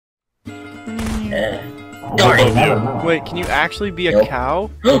Darn it. Wait, can you actually be a cow?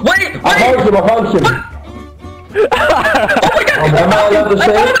 Wait! I found him! Oh my god! Am I allowed to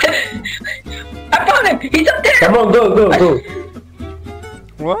say? I found him! He's up there! Come on, go.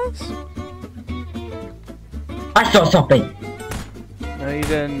 What? I saw something! No, you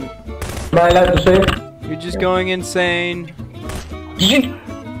didn't. Am I allowed to say? You're just going insane. Did you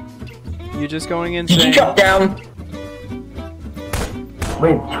You're just going insane. Did you drop down?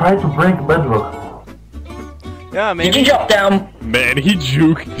 Wait, try to break bedrock. Yeah, maybe. Did you drop down? Man, he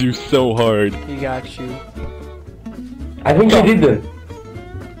juked you so hard. He got you. I think he didn't.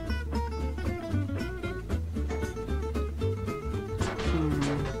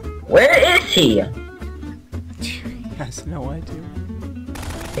 Where is he? He has no idea.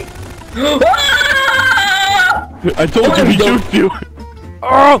 Ah! I told you he juked you.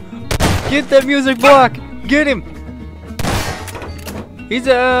 Oh! Get that music block! Get him! He's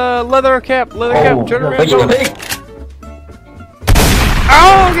a leather cap, turn around. Where'd you go?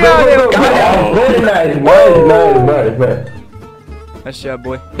 Oh, got him! Very nice. Nice job,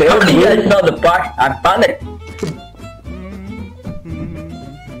 boy. How do you guys know the box? I found it.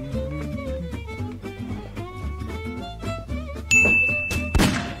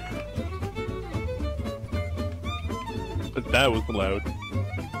 But that was loud.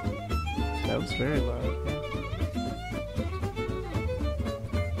 That was very loud.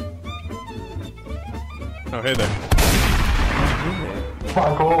 Oh, hey there.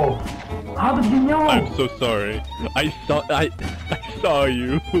 Fuck off. How did you know? I'm so sorry. I saw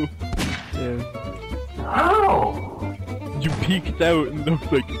you. Dude. How? You peeked out and I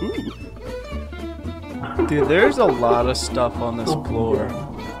was like, ooh. Dude, there's a lot of stuff on this floor.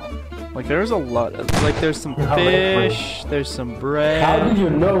 Like, there's a lot of, like, there's some fish, there's some bread. How did you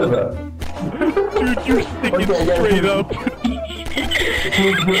know that? Dude, you're sticking straight up.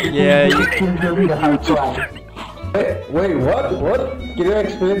 Yeah, you... Wait, what? Can you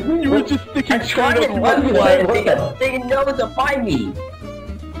explain to me? You were just sticking I'm straight trying up. to they know to find me.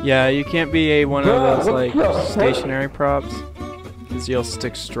 Yeah, you can't be one of those, like, stationary props. Because you'll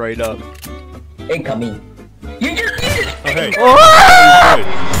stick straight up. Incoming. You just used it! Oh, hey.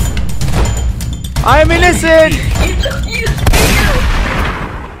 Oh! I'm innocent! You just used it!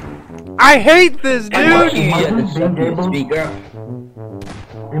 I hate this, dude! Speaker.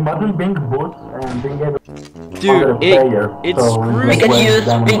 Imagine being bots and being able Dude, it screws Because me. you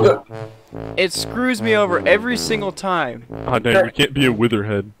speaker. It screws me over every single time. Oh, dang, we can't be a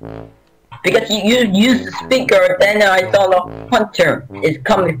witherhead. Because you used the speaker, then I saw the hunter is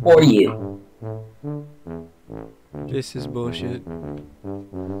coming for you. This is bullshit.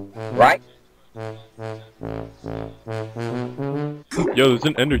 Right? Yo, there's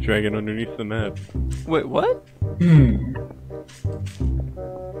an ender dragon underneath the map. Wait, what?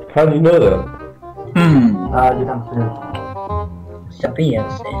 How do you know that? You can't see Somebody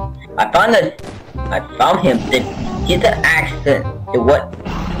else said. I found him. He's an accident. What?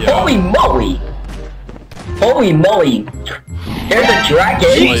 Yeah. Holy moly! Holy moly! There's a dragon!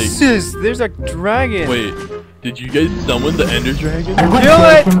 Jesus, there's a dragon! Wait, did you guys summon the ender dragon? Kill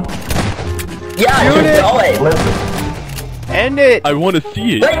it! Yeah, I Shoot just saw it! End it! I want to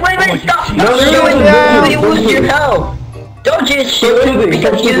see it. Wait, stop! shoot Don't shoot it it! down. You lose your health! Don't just shoot it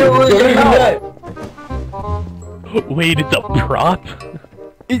because you lose your health! Wait, it's a prop?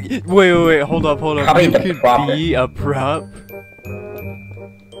 Wait, hold up. Probably You the could prop. be a prop?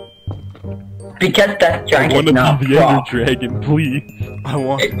 Because that I dragon's want to not be the ender prop. dragon, please. I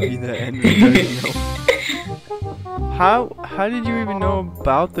want to be the end dragon. How did you even know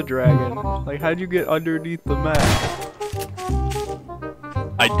about the dragon? Like, how'd you get underneath the map?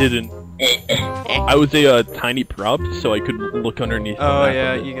 I didn't. I was a tiny prop, so I could look underneath the Oh map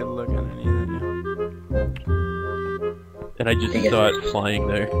yeah, of it. you can look underneath it, And I just saw it flying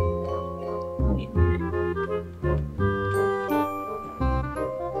there.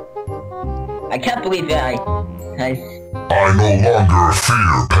 I can't believe that I no longer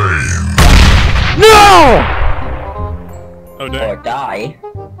fear pain. No! Oh or dang. die.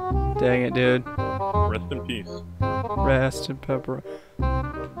 Dang it, dude. Rest in peace. Rest and pepper.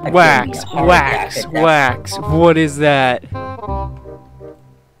 I Wax, couldn't be a heart wax, attack at that. wax. What is that?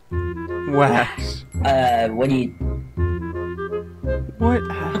 Wax. What do you... What?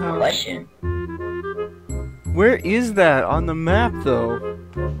 Good How? question. Where is that on the map, though?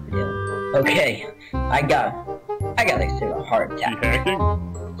 Yeah. Okay, I got like a heart Is he attack.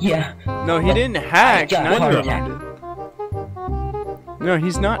 hacking? Yeah. No, he didn't hack. got None heart of them attack. did. No,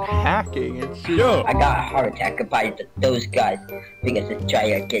 he's not hacking. It's just... Yo! I got a heart attack by those guys because the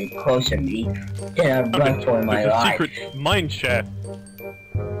giant getting closer to me. Then I run for my There's a life. secret mine shaft.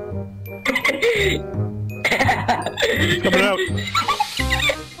 Coming out.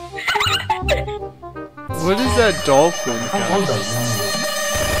 What is that dolphin?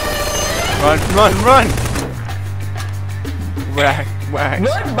 Run, run, run! Whack, whack.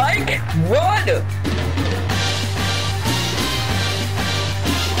 Run, Mike! Run!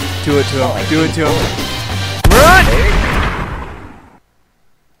 Do it to him. Do it to him. Run!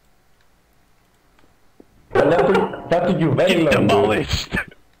 That took you very long. Demolished.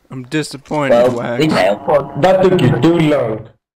 I'm disappointed, Well, Whack. we failed. That took you too long.